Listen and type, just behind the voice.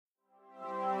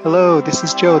Hello, this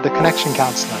is Joe, the Connection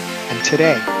Counselor, and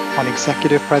today on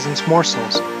Executive Presence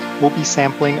Morsels, we'll be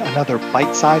sampling another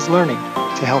bite-sized learning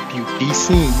to help you be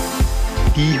seen,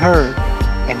 be heard,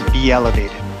 and be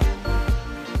elevated.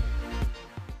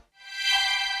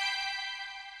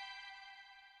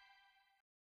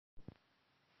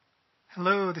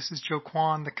 Hello, this is Joe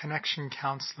Kwan, the Connection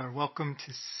Counselor. Welcome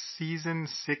to Season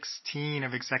 16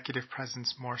 of Executive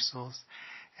Presence Morsels,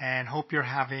 and hope you're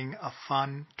having a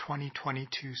fun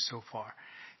 2022 so far.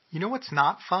 You know what's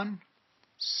not fun?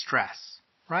 Stress,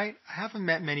 right? I haven't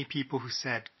met many people who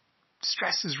said,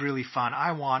 stress is really fun.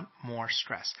 I want more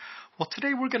stress. Well,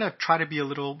 today we're going to try to be a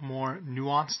little more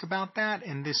nuanced about that.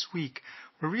 And this week,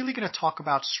 we're really going to talk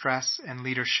about stress and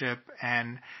leadership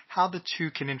and how the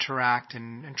two can interact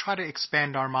and try to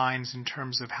expand our minds in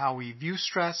terms of how we view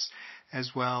stress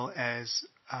as well as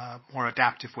more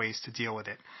adaptive ways to deal with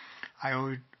it. I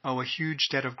owe a huge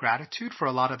debt of gratitude for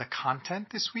a lot of the content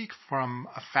this week from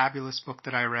a fabulous book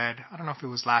that I read, I don't know if it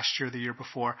was last year or the year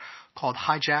before, called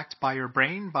Hijacked by Your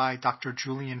Brain by Dr.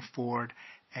 Julian Ford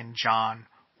and John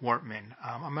Wortman.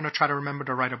 I'm going to try to remember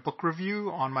to write a book review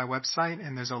on my website,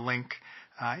 and there's a link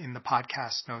in the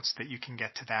podcast notes that you can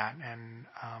get to that, and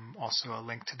also a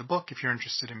link to the book if you're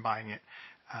interested in buying it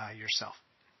yourself.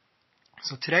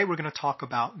 So today we're going to talk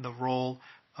about the role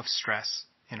of stress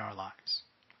in our lives.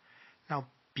 Now,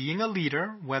 being a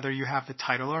leader, whether you have the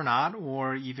title or not,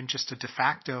 or even just a de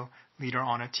facto leader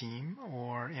on a team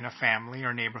or in a family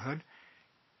or neighborhood,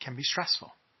 can be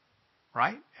stressful,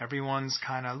 right? Everyone's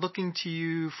kind of looking to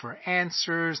you for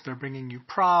answers. They're bringing you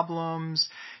problems.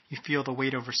 You feel the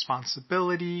weight of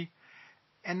responsibility.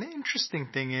 And the interesting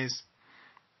thing is,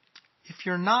 if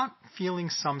you're not feeling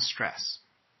some stress,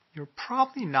 you're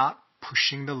probably not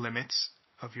pushing the limits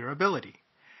of your ability.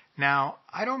 Now,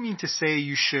 I don't mean to say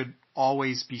you should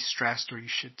always be stressed or you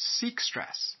should seek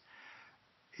stress.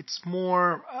 It's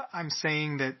more, I'm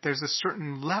saying that there's a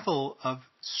certain level of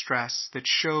stress that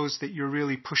shows that you're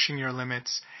really pushing your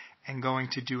limits and going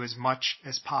to do as much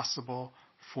as possible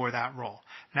for that role.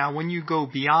 Now, when you go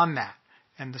beyond that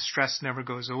and the stress never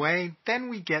goes away, then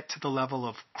we get to the level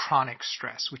of chronic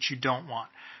stress, which you don't want.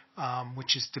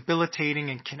 Which is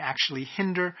debilitating and can actually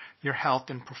hinder your health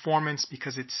and performance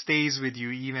because it stays with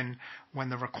you even when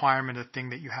the requirement of the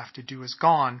thing that you have to do is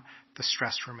gone, the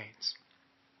stress remains.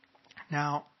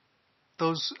 Now,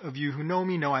 those of you who know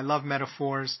me know I love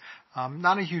metaphors. I'm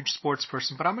not a huge sports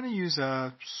person, but I'm going to use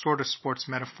a sort of sports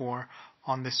metaphor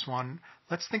on this one.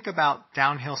 Let's think about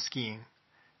downhill skiing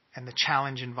and the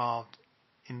challenge involved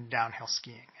in downhill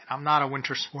skiing. And I'm not a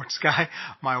winter sports guy.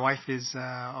 My wife is,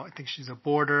 I think she's a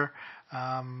boarder,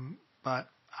 but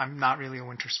I'm not really a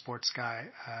winter sports guy,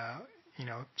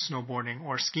 snowboarding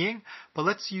or skiing. But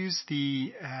let's use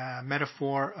the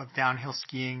metaphor of downhill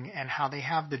skiing and how they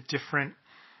have the different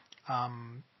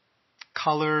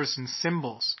colors and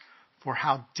symbols for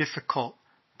how difficult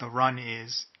the run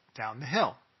is down the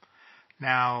hill.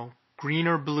 Now, green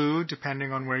or blue,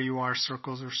 depending on where you are,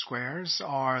 circles or squares,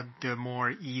 are the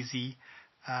more easy,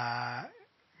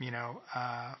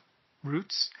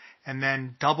 routes. And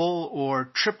then double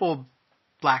or triple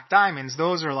black diamonds,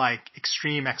 those are like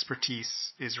extreme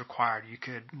expertise is required. You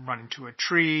could run into a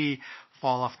tree,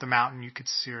 fall off the mountain, you could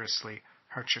seriously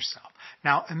hurt yourself.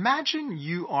 Now, imagine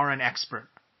you are an expert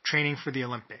training for the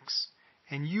Olympics,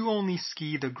 and you only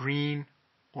ski the green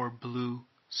or blue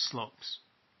slopes.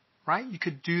 Right? You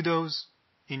could do those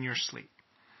in your sleep.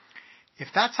 If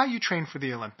that's how you train for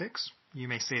the Olympics, you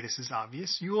may say this is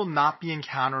obvious, you will not be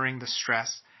encountering the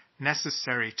stress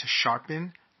necessary to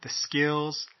sharpen the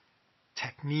skills,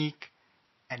 technique,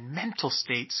 and mental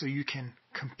state so you can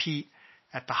compete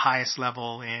at the highest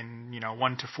level in,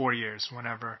 1 to 4 years,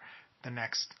 whenever the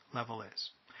next level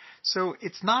is. So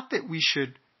it's not that we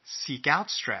should seek out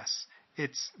stress.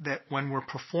 It's that when we're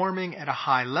performing at a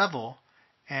high level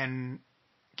and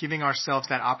giving ourselves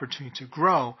that opportunity to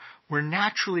grow, we're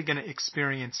naturally going to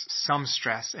experience some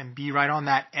stress and be right on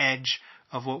that edge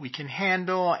of what we can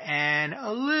handle and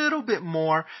a little bit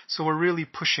more. So we're really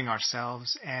pushing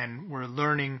ourselves and we're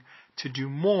learning to do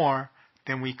more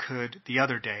than we could the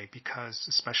other day because,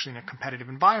 especially in a competitive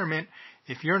environment,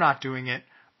 if you're not doing it,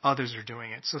 others are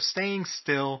doing it. So staying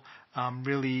still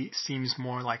really seems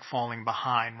more like falling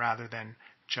behind rather than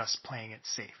just playing it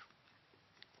safe.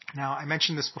 Now, I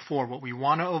mentioned this before. What we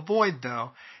want to avoid,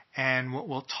 though, and what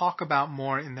we'll talk about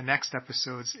more in the next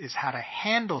episodes, is how to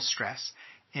handle stress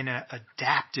in an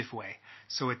adaptive way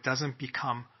so it doesn't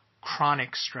become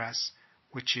chronic stress,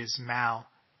 which is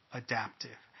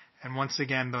maladaptive. And once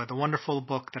again, the wonderful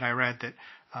book that I read that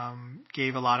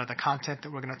gave a lot of the content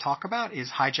that we're going to talk about is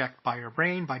Hijacked by Your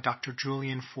Brain by Dr.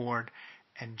 Julian Ford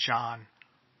and John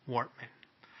Wortman.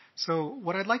 So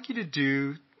what I'd like you to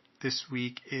do this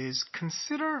week is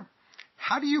consider,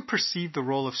 how do you perceive the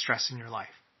role of stress in your life?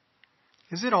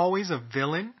 Is it always a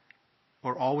villain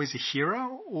or always a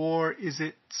hero, or is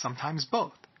it sometimes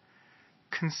both?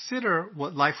 Consider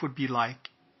what life would be like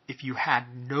if you had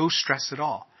no stress at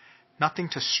all, nothing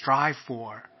to strive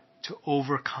for, to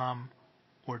overcome,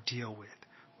 or deal with.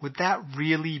 Would that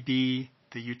really be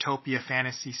the utopia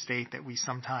fantasy state that we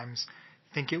sometimes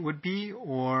think it would be,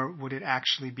 or would it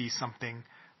actually be something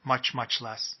much, much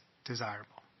less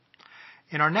desirable?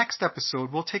 In our next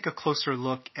episode, we'll take a closer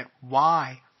look at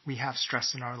why we have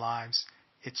stress in our lives,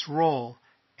 its role,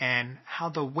 and how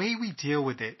the way we deal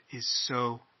with it is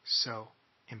so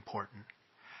important.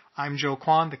 I'm Joe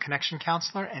Kwan, the Connection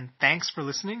Counselor, and thanks for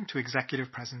listening to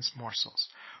Executive Presence Morsels.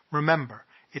 Remember,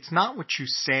 it's not what you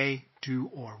say, do,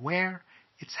 or wear,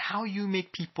 it's how you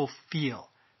make people feel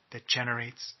that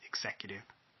generates executive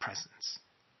presence.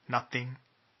 Nothing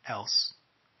else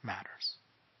matters.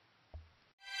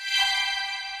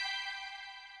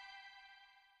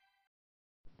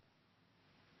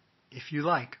 If you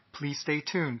like, please stay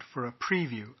tuned for a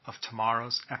preview of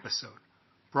tomorrow's episode,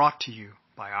 brought to you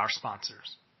by our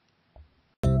sponsors.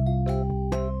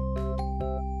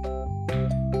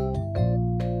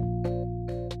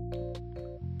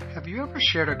 Have you ever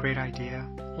shared a great idea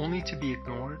only to be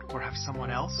ignored or have someone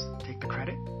else take the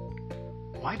credit?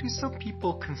 Why do some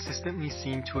people consistently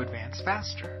seem to advance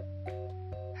faster?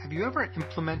 Have you ever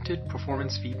implemented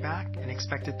performance feedback and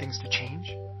expected things to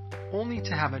change, only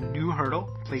to have a new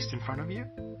hurdle placed in front of you?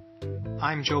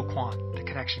 I'm Joe Kwan, the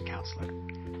Connection Counselor.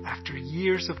 After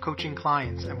years of coaching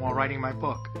clients and while writing my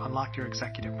book, Unlock Your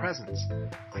Executive Presence,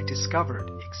 I discovered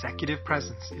executive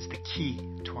presence is the key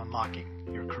to unlocking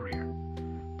your career.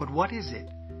 But what is it?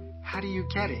 How do you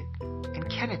get it? And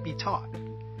can it be taught?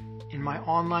 In my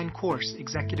online course,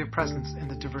 Executive Presence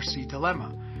and the Diversity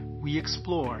Dilemma, we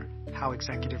explore how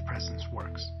executive presence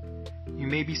works. You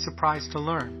may be surprised to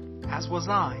learn, as was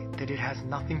I, that it has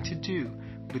nothing to do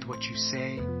with what you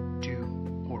say,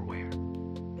 do, or wear.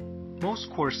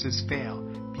 Most courses fail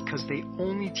because they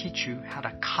only teach you how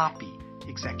to copy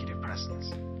executive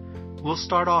presence. We'll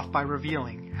start off by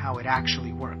revealing how it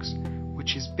actually works,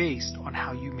 which is based on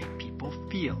how you make people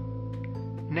feel.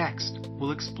 Next,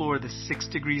 we'll explore the 6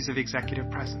 degrees of executive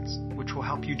presence, which will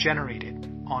help you generate it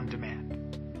on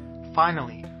demand.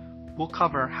 Finally, we'll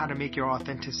cover how to make your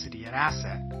authenticity an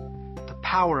asset, the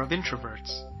power of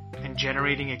introverts, and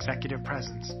generating executive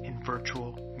presence in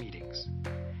virtual meetings.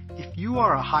 If you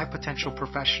are a high potential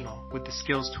professional with the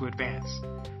skills to advance,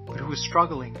 but who is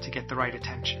struggling to get the right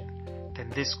attention,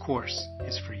 then this course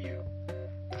is for you.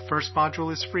 The first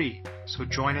module is free, so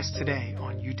join us today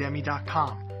on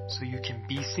udemy.com so you can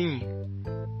be seen,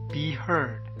 be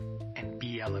heard, and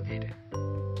be elevated.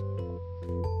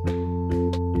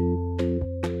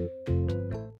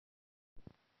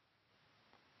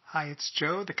 Hi, it's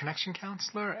Joe, the Connection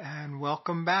Counselor, and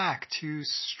welcome back to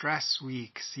Stress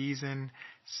Week, Season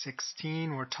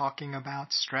 16. We're talking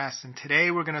about stress, and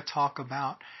today we're going to talk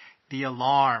about the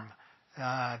alarm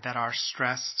that our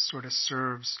stress sort of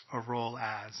serves a role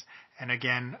as. And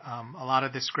again, a lot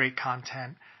of this great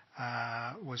content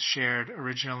was shared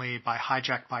originally by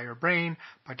Hijacked by Your Brain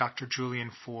by Dr. Julian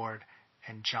Ford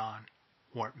and John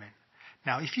Wortman.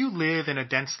 Now, if you live in a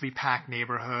densely packed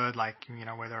neighborhood, like,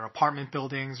 where there are apartment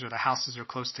buildings or the houses are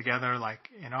close together, like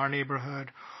in our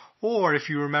neighborhood, or if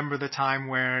you remember the time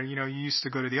where, you used to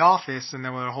go to the office and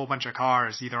there were a whole bunch of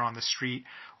cars either on the street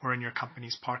or in your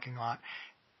company's parking lot,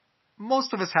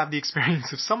 most of us have the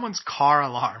experience of someone's car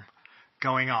alarm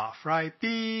going off, right?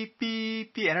 Beep,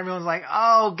 beep, beep. And everyone's like,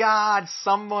 oh God,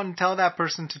 someone tell that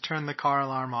person to turn the car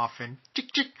alarm off, and chick,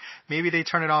 chick. Maybe they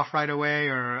turn it off right away,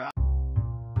 or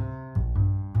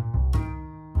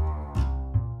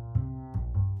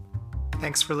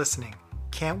Thanks for listening.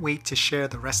 Can't wait to share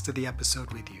the rest of the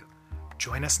episode with you.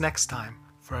 Join us next time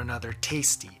for another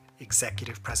tasty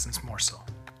executive presence morsel.